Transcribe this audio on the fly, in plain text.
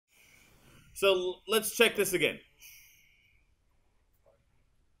So let's check this again.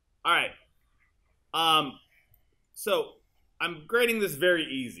 All right. So I'm grading this very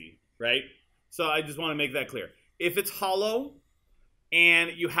easy, right? So I just want to make that clear. If it's hollow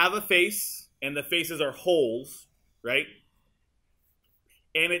and you have a face and the faces are holes, right?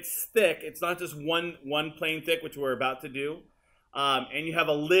 And it's thick, it's not just one plain thick, which we're about to do. And you have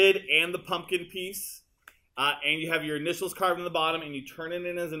a lid and the pumpkin piece, and you have your initials carved on the bottom, and you turn it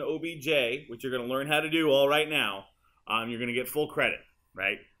in as an OBJ, which you're going to learn how to do all right now. You're going to get full credit,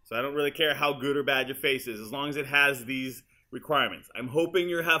 right? So I don't really care how good or bad your face is, as long as it has these requirements. I'm hoping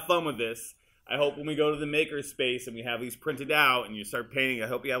you'll have fun with this. I hope when we go to the maker space and we have these printed out and you start painting, I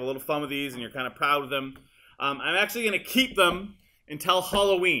hope you have a little fun with these and you're kind of proud of them. I'm actually going to keep them until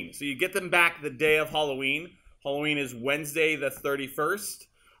Halloween. So you get them back the day of Halloween. Halloween is Wednesday the 31st.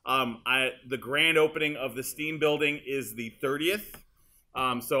 The grand opening of the Steam building is the 30th.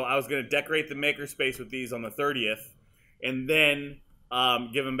 So I was going to decorate the makerspace with these on the 30th and then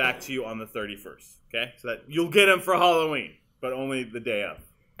give them back to you on the 31st. Okay? So that you'll get them for Halloween, but only the day of.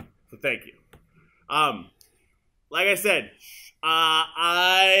 So thank you. Like I said,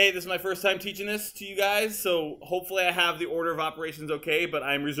 this is my first time teaching this to you guys, so hopefully I have the order of operations okay, but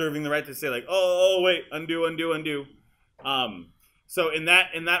I'm reserving the right to say like, oh wait, undo. So in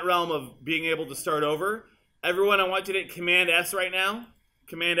that realm of being able to start over, everyone, I want you to hit Command S right now.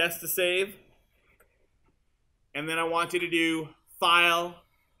 Command S to save. And then I want you to do File,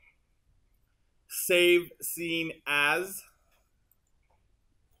 Save Scene As.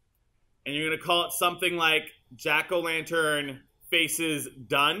 And you're going to call it something like Jack-o'-lantern faces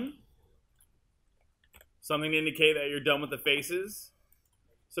done. Something to indicate that you're done with the faces.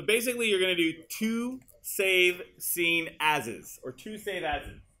 So basically you're going to do two save scene ases, or two save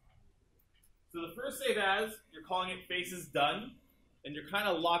ases. So the first save as, you're calling it faces done, and you're kind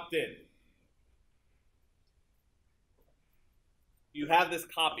of locked in. You have this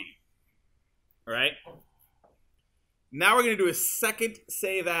copy. All right? Now we're going to do a second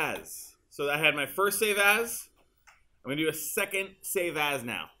save as. So I had my first save as. I'm going to do a second save as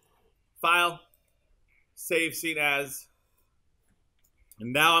now. File, save scene as.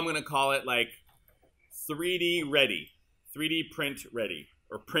 And now I'm going to call it like 3D ready. 3D print ready.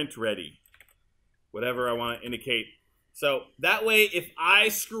 Or print ready. Whatever I want to indicate. So that way, if I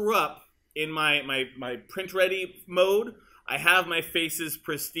screw up in my print ready mode, I have my faces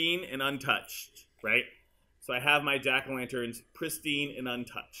pristine and untouched. Right? So I have my jack-o'-lanterns pristine and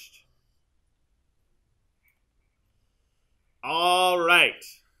untouched. All right.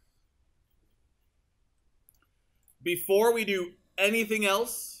 Before we do anything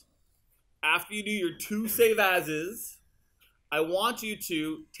else, after you do your two save ases, I want you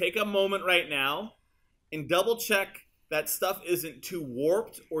to take a moment right now and double check that stuff isn't too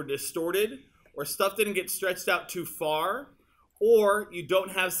warped or distorted, or stuff didn't get stretched out too far, or you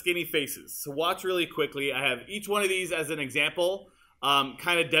don't have skinny faces. So watch really quickly. I have each one of these as an example,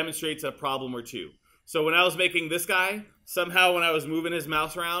 kind of demonstrates a problem or two. So when I was making this guy, somehow when I was moving his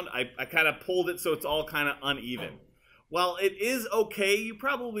mouse around, I kind of pulled it so it's all kind of uneven. While it is okay, you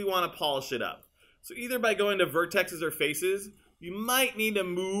probably want to polish it up. So either by going to vertexes or faces, you might need to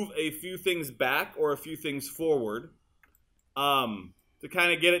move a few things back or a few things forward to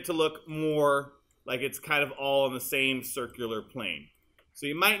kind of get it to look more like it's kind of all on the same circular plane. So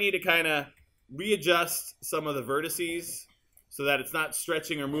you might need to kind of readjust some of the vertices so that it's not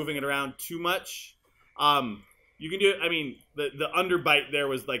stretching or moving it around too much. You can do it, I mean, the underbite there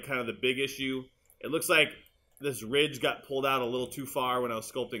was like kind of the big issue. It looks like this ridge got pulled out a little too far when I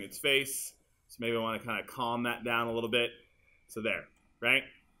was sculpting its face. So maybe I want to kind of calm that down a little bit. So there, right?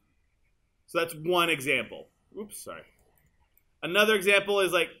 So that's one example. Oops, sorry. Another example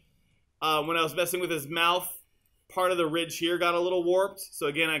is like when I was messing with his mouth, part of the ridge here got a little warped. So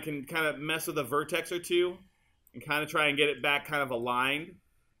again, I can kind of mess with a vertex or two and kind of try and get it back kind of aligned.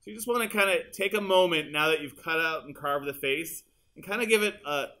 So you just want to kind of take a moment now that you've cut out and carved the face and kind of give it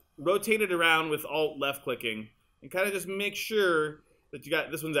a, rotate it around with Alt left clicking and kind of just make sure that you got,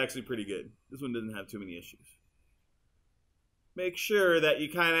 this one's actually pretty good. This one doesn't have too many issues. Make sure that you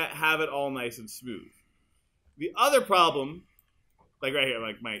kind of have it all nice and smooth. The other problem, like right here,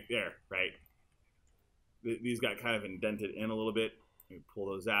 like there, right? These got kind of indented in a little bit. Let me pull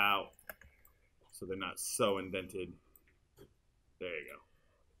those out so they're not so indented. There you go.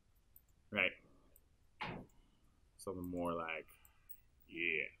 Right. Something more like,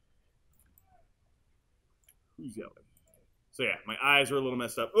 yeah. Who's yelling? So yeah, my eyes are a little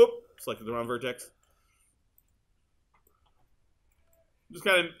messed up. Oop, selected the wrong vertex. Just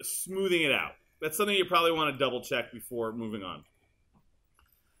kind of smoothing it out. That's something you probably want to double check before moving on.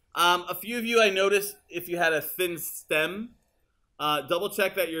 A few of you, I noticed if you had a thin stem, double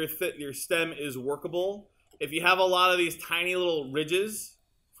check that your stem is workable. If you have a lot of these tiny little ridges,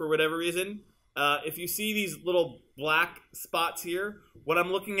 for whatever reason, if you see these little black spots here, what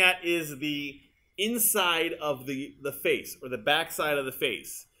I'm looking at is the inside of the face, or the back side of the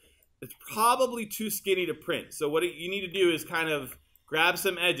face. It's probably too skinny to print. So what you need to do is kind of grab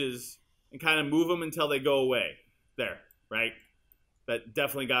some edges and kind of move them until they go away. There, right? That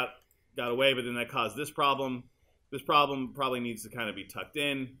definitely got away, but then that caused this problem. This problem probably needs to kind of be tucked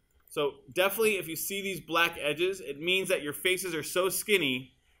in. So definitely, if you see these black edges, it means that your faces are so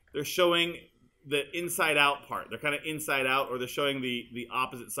skinny, they're showing the inside out part. They're kind of inside out, or they're showing the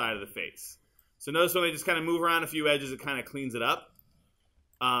opposite side of the face. So notice when I just kind of move around a few edges, it kind of cleans it up.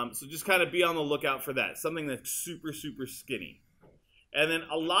 So just kind of be on the lookout for that. Something that's super, super skinny. And then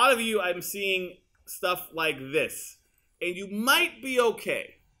a lot of you, I'm seeing stuff like this. And you might be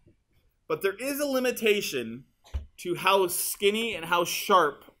okay. But there is a limitation to how skinny and how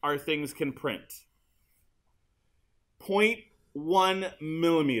sharp our things can print. 0.1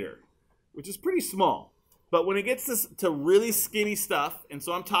 millimeter, which is pretty small. But when it gets to really skinny stuff, and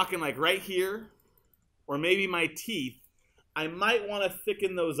so I'm talking like right here, or maybe my teeth, I might want to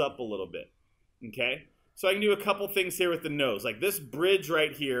thicken those up a little bit, okay? So I can do a couple things here with the nose. Like this bridge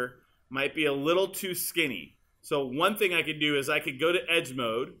right here might be a little too skinny. So one thing I could do is I could go to edge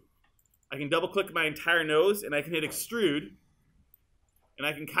mode. I can double click my entire nose, and I can hit extrude. And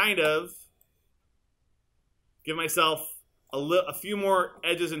I can kind of give myself a few more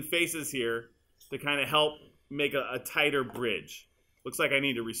edges and faces here to kind of help make a tighter bridge. Looks like I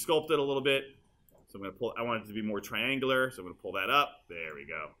need to resculpt it a little bit. So I'm going to pull, I want it to be more triangular, so I'm going to pull that up. There we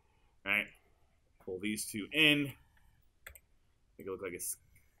go. All right. Pull these two in. Make it look like it's,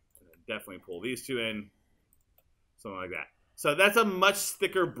 definitely pull these two in. Something like that. So that's a much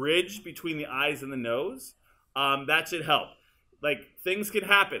thicker bridge between the eyes and the nose. That should help. Like, things can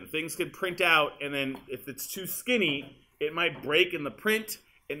happen. Things can print out, and then if it's too skinny, it might break in the print.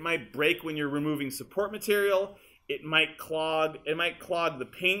 It might break when you're removing support material. It might clog the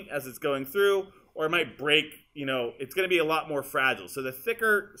paint as it's going through, or it might break, you know, it's going to be a lot more fragile. So the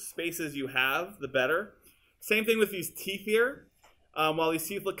thicker spaces you have, the better. Same thing with these teeth here. While these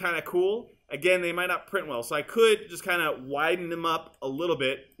teeth look kind of cool, again, they might not print well. So I could just kind of widen them up a little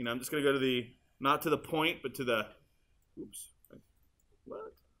bit. You know, I'm just going to go to the, not to the point, but to the, oops.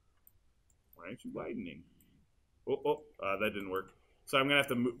 What? Why aren't you widening? That didn't work. So I'm going to have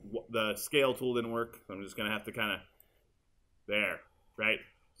to move, the scale tool didn't work. So I'm just going to have to kind of, there, right?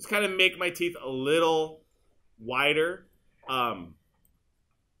 Just kind of make my teeth a little wider.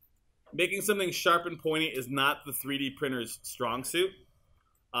 Making something sharp and pointy is not the 3D printer's strong suit.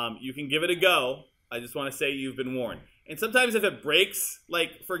 You can give it a go. I just want to say you've been warned. And sometimes if it breaks,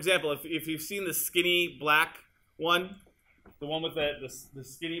 like, for example, if you've seen the skinny black one, the one with the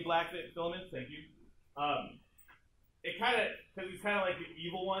skinny black filament, thank you. It kind of, because it's kind of like the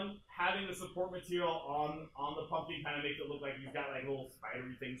evil one, having the support material on the pumpkin kind of makes it look like you've got like little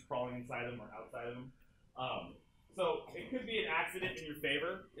spidery things crawling inside them or outside of them. So it could be an accident in your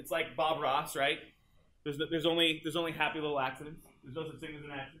favor. It's like Bob Ross, right? There's only happy little accidents. There's no such thing as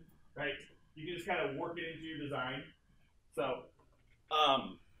an accident, right? You can just kind of work it into your design. So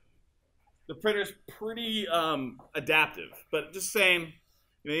the printer's pretty adaptive, but just saying,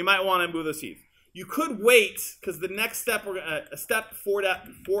 you know, you might want to move those teeth. You could wait, because the next step, we're gonna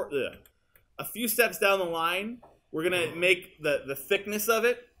a few steps down the line, we're gonna make the thickness of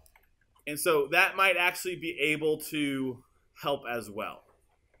it, and so that might actually be able to help as well.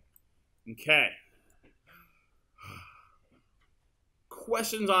 Okay.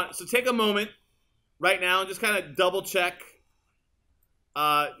 Questions on, so take a moment right now and just kind of double check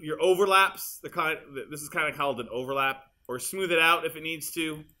your overlaps. This is kind of called an overlap, or smooth it out if it needs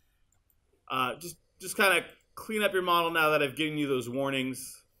to. Just kind of clean up your model now that I've given you those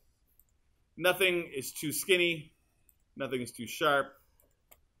warnings. Nothing is too skinny. Nothing is too sharp.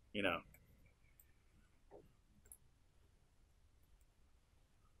 You know.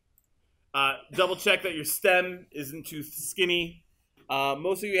 Double check that your stem isn't too skinny.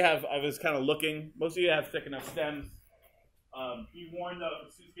 Most of you have, I was kind of looking, most of you have thick enough stems. Be warned though, if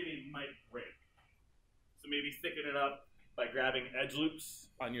it's too skinny, it might break. So maybe thicken it up by grabbing edge loops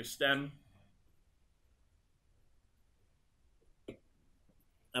on your stem.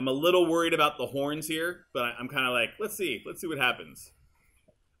 I'm a little worried about the horns here, but I'm kind of like, let's see what happens.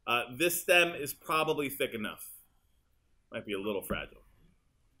 This stem is probably thick enough. Might be a little fragile.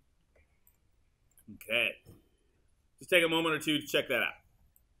 Okay. Just take a moment or two to check that out.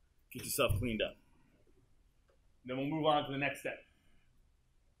 Get yourself cleaned up. Then we'll move on to the next step.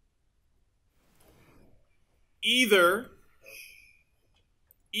 either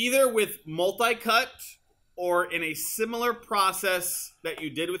with multi-cut or in a similar process that you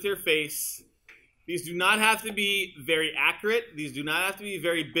did with your face. These do not have to be very accurate. These do not have to be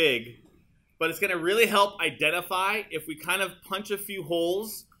very big, but it's going to really help identify if we kind of punch a few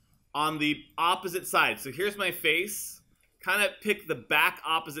holes on the opposite side. So here's my face. Kind of pick the back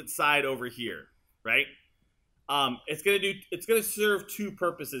opposite side over here, right? It's going to serve two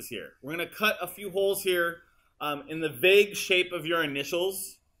purposes here. We're going to cut a few holes here in the vague shape of your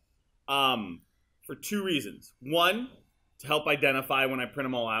initials for two reasons. One, to help identify when I print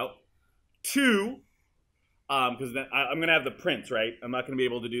them all out. Two, because I'm going to have the prints, right? I'm not going to be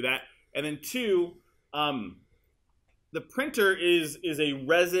able to do that. And then two, the printer is a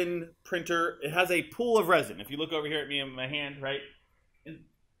resin printer. It has a pool of resin. If you look over here at me in my hand, right? And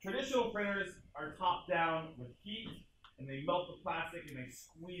traditional printers are top down with heat, and they melt the plastic and they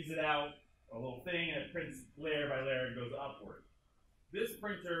squeeze it out, a little thing, and it prints layer by layer and goes upward. This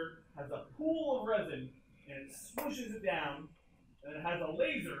printer has a pool of resin, and it swooshes it down, and it has a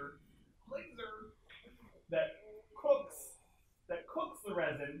laser that cooks the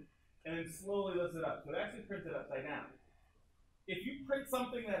resin, and then slowly lifts it up. So it actually prints it upside down. If you print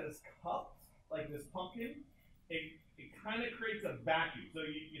something that is cupped, like this pumpkin, it kind of creates a vacuum. So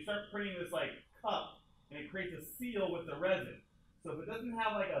you start printing this like cup, and it creates a seal with the resin. So if it doesn't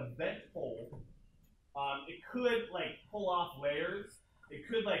have like a vent hole, it could like pull off layers. It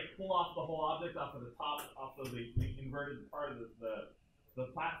could like pull off the whole object off of the top, off of the inverted part of the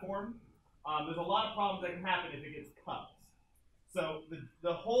platform. There's a lot of problems that can happen if it gets cupped. So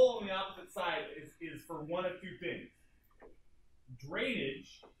the hole on the opposite side is for one of two things.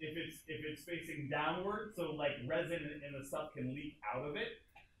 Drainage, if it's facing downward, so like resin and the stuff can leak out of it,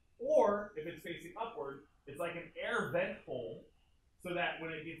 or if it's facing upward, it's like an air vent hole, so that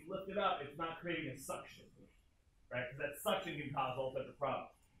when it gets lifted up, it's not creating a suction, right? Because that suction can cause all types of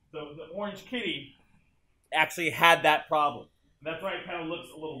problems. So the orange kitty actually had that problem. And that's why it kind of looks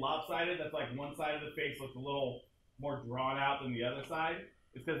a little lopsided. That's like one side of the face looks a little more drawn out than the other side.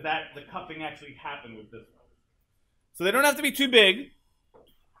 It's because the cupping actually happened with this one. So they don't have to be too big.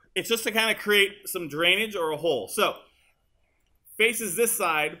 It's just to kind of create some drainage or a hole. So faces this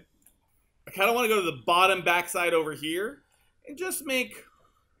side. I kind of want to go to the bottom back side over here and just make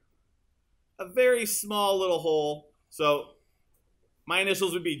a very small little hole. So my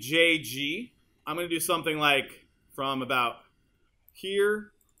initials would be JG. I'm going to do something like from about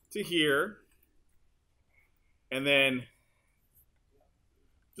here to here. And then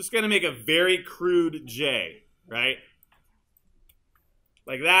just going to make a very crude J, right?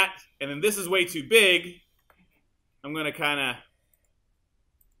 Like that. And then this is way too big. I'm going to kind of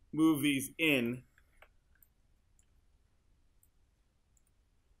move these in.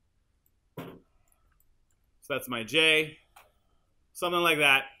 So that's my J. Something like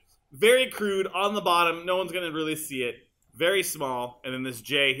that. Very crude on the bottom. No one's going to really see it. Very small. And then this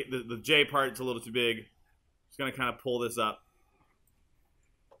J, the J part is a little too big. Just going to kind of pull this up.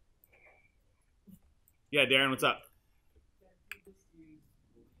 Yeah, Darren, what's up?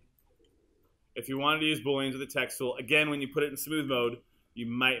 If you wanted to use booleans with the text tool, again, when you put it in smooth mode, you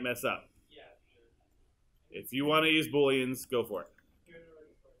might mess up. If you want to use booleans, go for it.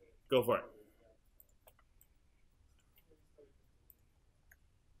 Go for it.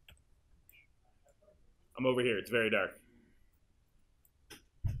 I'm over here. It's very dark.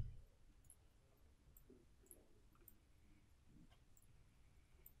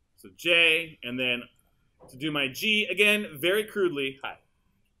 So J, and then to do my G, again, very crudely. Hi.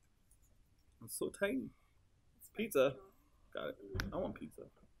 It's so tiny. Pizza. Got it. I want pizza.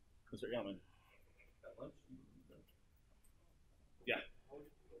 Mr. Gelman. Yeah.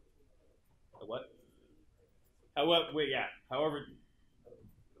 A what? Wait, yeah. However,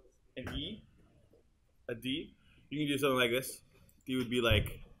 an E? A D? You can do something like this. D would be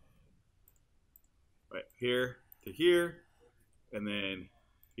like right here to here, and then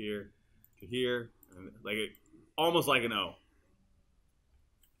here to here, and like it, almost like an O.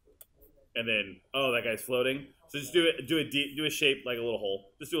 And then, oh, that guy's floating. So just do a shape like a little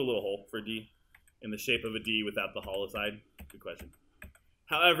hole. Just do a little hole for a D in the shape of a D without the hollow side. Good question.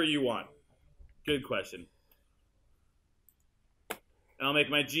 However you want. Good question. And I'll make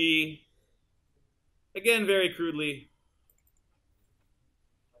my G, again, very crudely.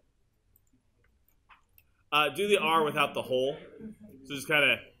 Do the R without the hole. So just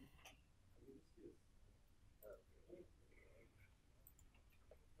kind of.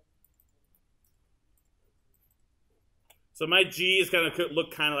 So my G is going to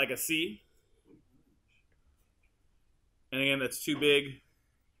look kind of like a C. And again, that's too big.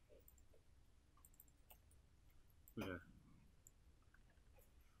 Okay.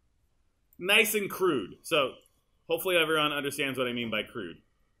 Nice and crude. So hopefully everyone understands what I mean by crude.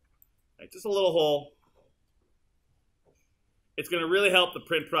 Right, just a little hole. It's going to really help the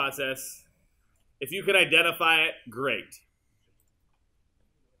print process. If you can identify it, great.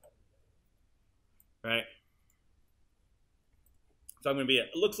 Right? So I'm going to be, it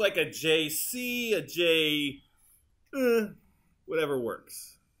looks like a JC, a J, whatever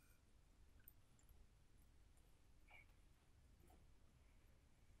works.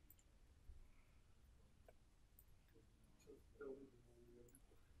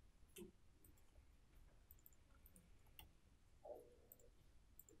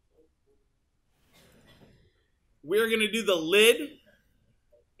 We're going to do the lid,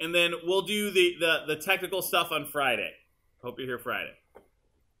 and then we'll do the technical stuff on Friday. Hope you're here Friday.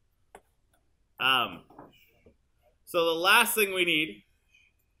 So the last thing we need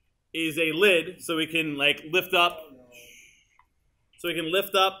is a lid so we can like lift up. So we can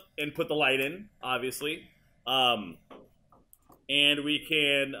lift up and put the light in, obviously. And we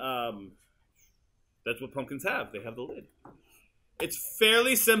can, that's what pumpkins have. They have the lid. It's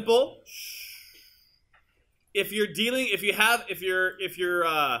fairly simple. If your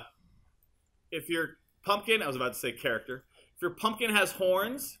pumpkin, I was about to say character. If your pumpkin has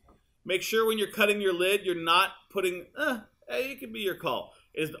horns, make sure when you're cutting your lid, you're not putting, it could be your call.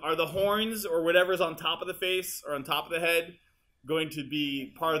 Are the horns or whatever's on top of the face or on top of the head going to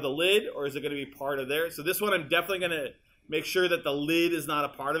be part of the lid, or is it going to be part of there? So this one, I'm definitely going to make sure that the lid is not a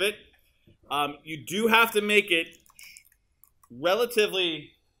part of it. You do have to make it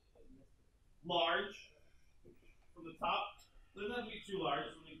relatively large. The top doesn't have to be too large.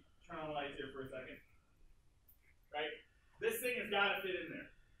 Let me turn on the lights here for a second. Right? This thing has got to fit in there.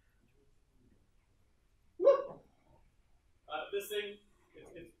 Woo! This thing,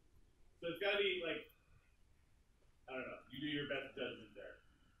 so it's got to be like, I don't know. You do your best judgment there.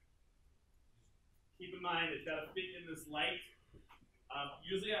 Keep in mind it's got to fit in this light.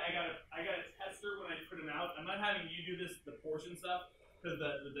 Usually I got a tester when I print them out. I'm not having you do the portion stuff, because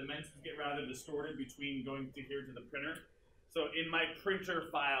the dimensions get rather distorted between going to here to the printer. So in my printer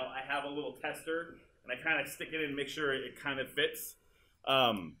file, I have a little tester, and I kind of stick it in and make sure it kind of fits.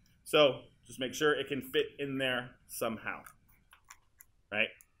 So just make sure it can fit in there somehow, right?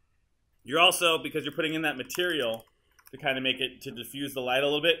 You're also, because you're putting in that material to kind of make it, to diffuse the light a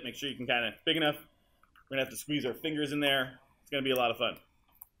little bit, make sure you can kind of, big enough. We're going to have to squeeze our fingers in there. It's going to be a lot of fun.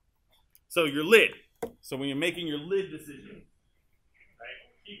 So your lid. So when you're making your lid decision,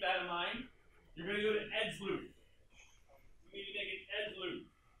 keep that in mind. You're going to go to edge loop. You need to make an edge loop.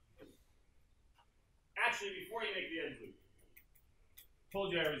 Actually, before you make the edge loop,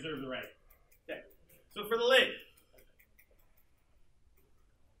 told you I reserved the right. Okay. So for the lid,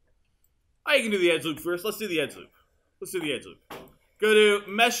 you can do the edge loop first. Let's do the edge loop. Let's do the edge loop. Go to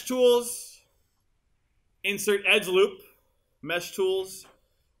Mesh Tools, insert edge loop. Mesh Tools,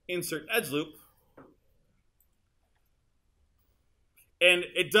 insert edge loop. And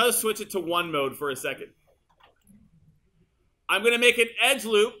it does switch it to one mode for a second. I'm going to make an edge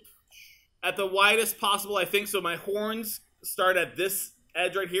loop at the widest possible, I think. So my horns start at this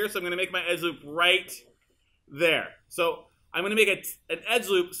edge right here. So I'm going to make my edge loop right there. So I'm going to make an edge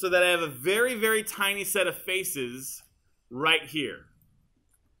loop so that I have a very, very tiny set of faces right here.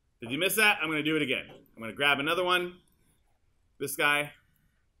 Did you miss that? I'm going to do it again. I'm going to grab another one. This guy.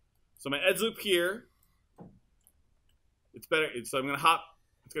 So my edge loop here. It's better, so I'm going to hop,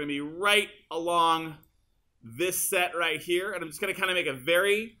 it's going to be right along this set right here, and I'm just going to kind of make a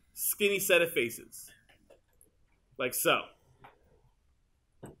very skinny set of faces, like so.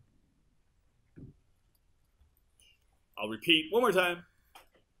 I'll repeat one more time.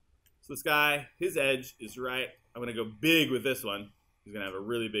 So this guy, his edge is right. I'm going to go big with this one. He's going to have a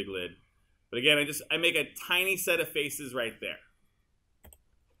really big lid. But again, I make a tiny set of faces right there.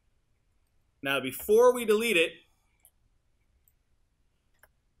 Now, before we delete it,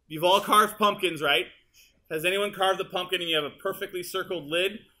 you've all carved pumpkins, right? Has anyone carved a pumpkin and you have a perfectly circled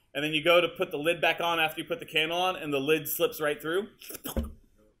lid, and then you go to put the lid back on after you put the candle on, and the lid slips right through?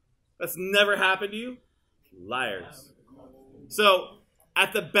 That's never happened to you? Liars. So,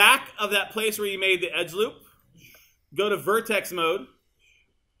 at the back of that place where you made the edge loop, go to vertex mode,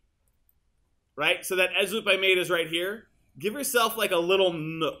 right? So that edge loop I made is right here. Give yourself like a little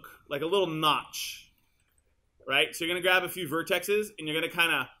nook, like a little notch, right? So you're going to grab a few vertexes, and you're going to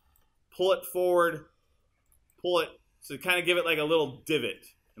kind of pull it forward, pull it, so kind of give it like a little divot.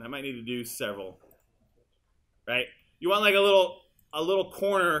 And I might need to do several, right? You want like a little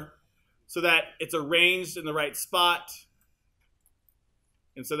corner so that it's arranged in the right spot.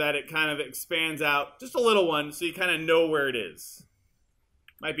 And so that it kind of expands out, just a little one, so you kind of know where it is.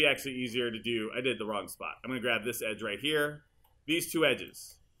 Might be actually easier to do. I did the wrong spot. I'm going to grab this edge right here. These two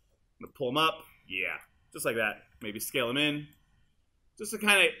edges. I'm going to pull them up. Yeah, just like that. Maybe scale them in. Just to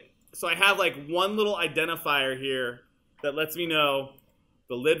kind of, so I have like one little identifier here that lets me know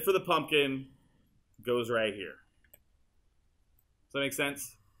the lid for the pumpkin goes right here. Does that make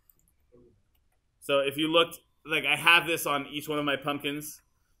sense? So if you looked, like I have this on each one of my pumpkins.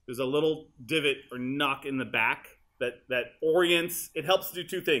 There's a little divot or knock in the back that orients, it helps do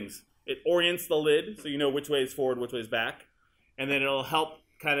two things. It orients the lid so you know which way is forward, which way is back. And then it'll help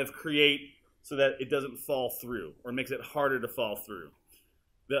kind of create so that it doesn't fall through or makes it harder to fall through.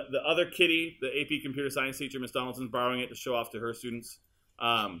 The other kitty, the AP Computer Science teacher, Miss Donaldson's borrowing it to show off to her students.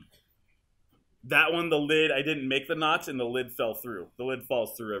 That one, the lid, I didn't make the notch and the lid fell through. The lid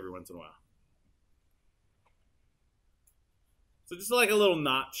falls through every once in a while. So just like a little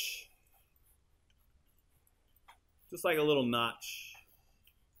notch. Just like a little notch.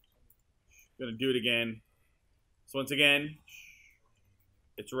 Gonna do it again. So once again,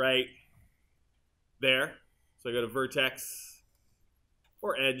 it's right there. So I go to vertex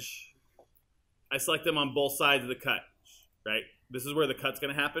or edge. I select them on both sides of the cut, right? This is where the cut's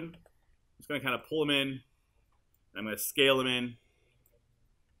gonna happen. I'm just gonna kind of pull them in. I'm gonna scale them in.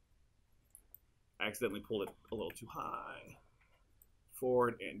 I accidentally pulled it a little too high.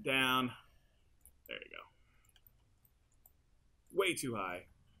 Forward and down. There you go. Way too high.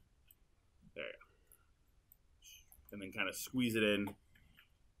 There you go. And then kind of squeeze it in.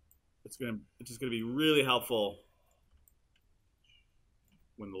 It's just gonna be really helpful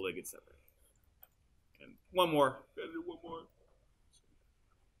when the lid gets separated. And one more. Gotta do one more.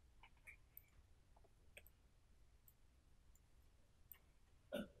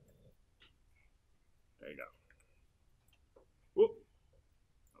 There you go. Whoop.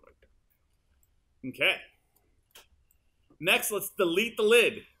 I like that. Okay. Next, let's delete the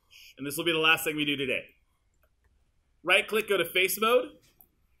lid. And this will be the last thing we do today. Right click, go to face mode.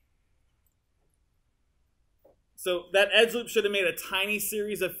 So that edge loop should have made a tiny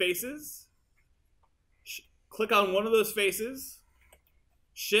series of faces. Click on one of those faces.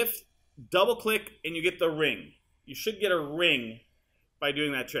 Shift, double click, and you get the ring. You should get a ring by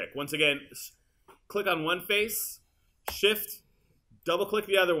doing that trick. Once again, click on one face, shift, double click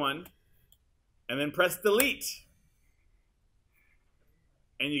the other one, and then press delete.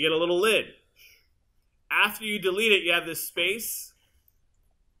 And you get a little lid. After you delete it, you have this space.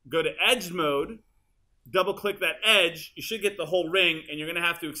 Go to edge mode, double click that edge. You should get the whole ring, and you're gonna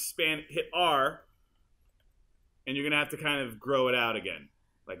have to expand, hit R, and you're gonna have to kind of grow it out again,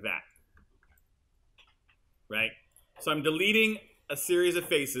 like that. Right? So I'm deleting a series of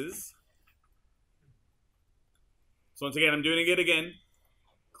faces. So once again, I'm doing it again.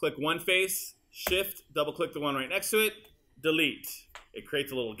 Click one face, shift, double click the one right next to it, delete. It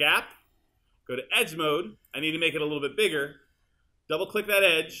creates a little gap. Go to edge mode. I need to make it a little bit bigger. Double click that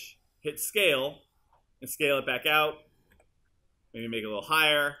edge, hit scale, and scale it back out. Maybe make it a little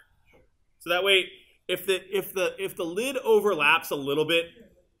higher. So that way, if the lid overlaps a little bit,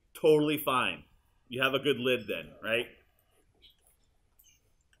 totally fine. You have a good lid then, right?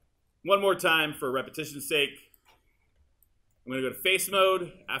 One more time for repetition's sake. I'm going to go to face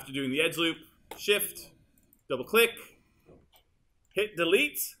mode after doing the edge loop. Shift, double click, hit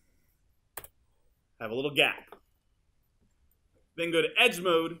delete, have a little gap. Then go to edge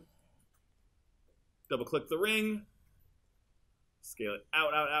mode, double click the ring, scale it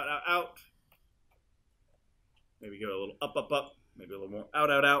out, out, out, out, out. Maybe go a little up, up, up, maybe a little more out,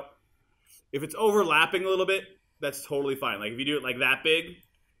 out, out. If it's overlapping a little bit, that's totally fine. Like if you do it like that big,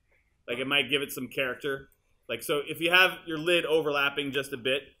 like it might give it some character. Like so if you have your lid overlapping just a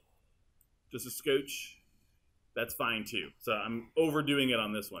bit, just a scooch, that's fine too. So I'm overdoing it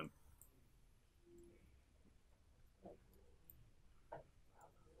on this one.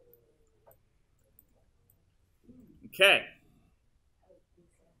 Okay.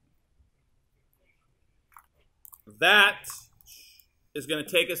 That is going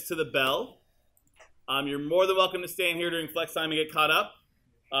to take us to the bell. You're more than welcome to stay in here during flex time and get caught up.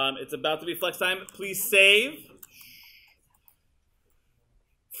 It's about to be flex time. Please save.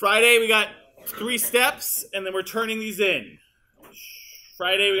 Friday, we got 3 steps, and then we're turning these in.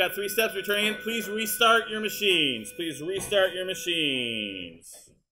 Friday, we got 3 steps, we're turning in. Please restart your machines. Please restart your machines.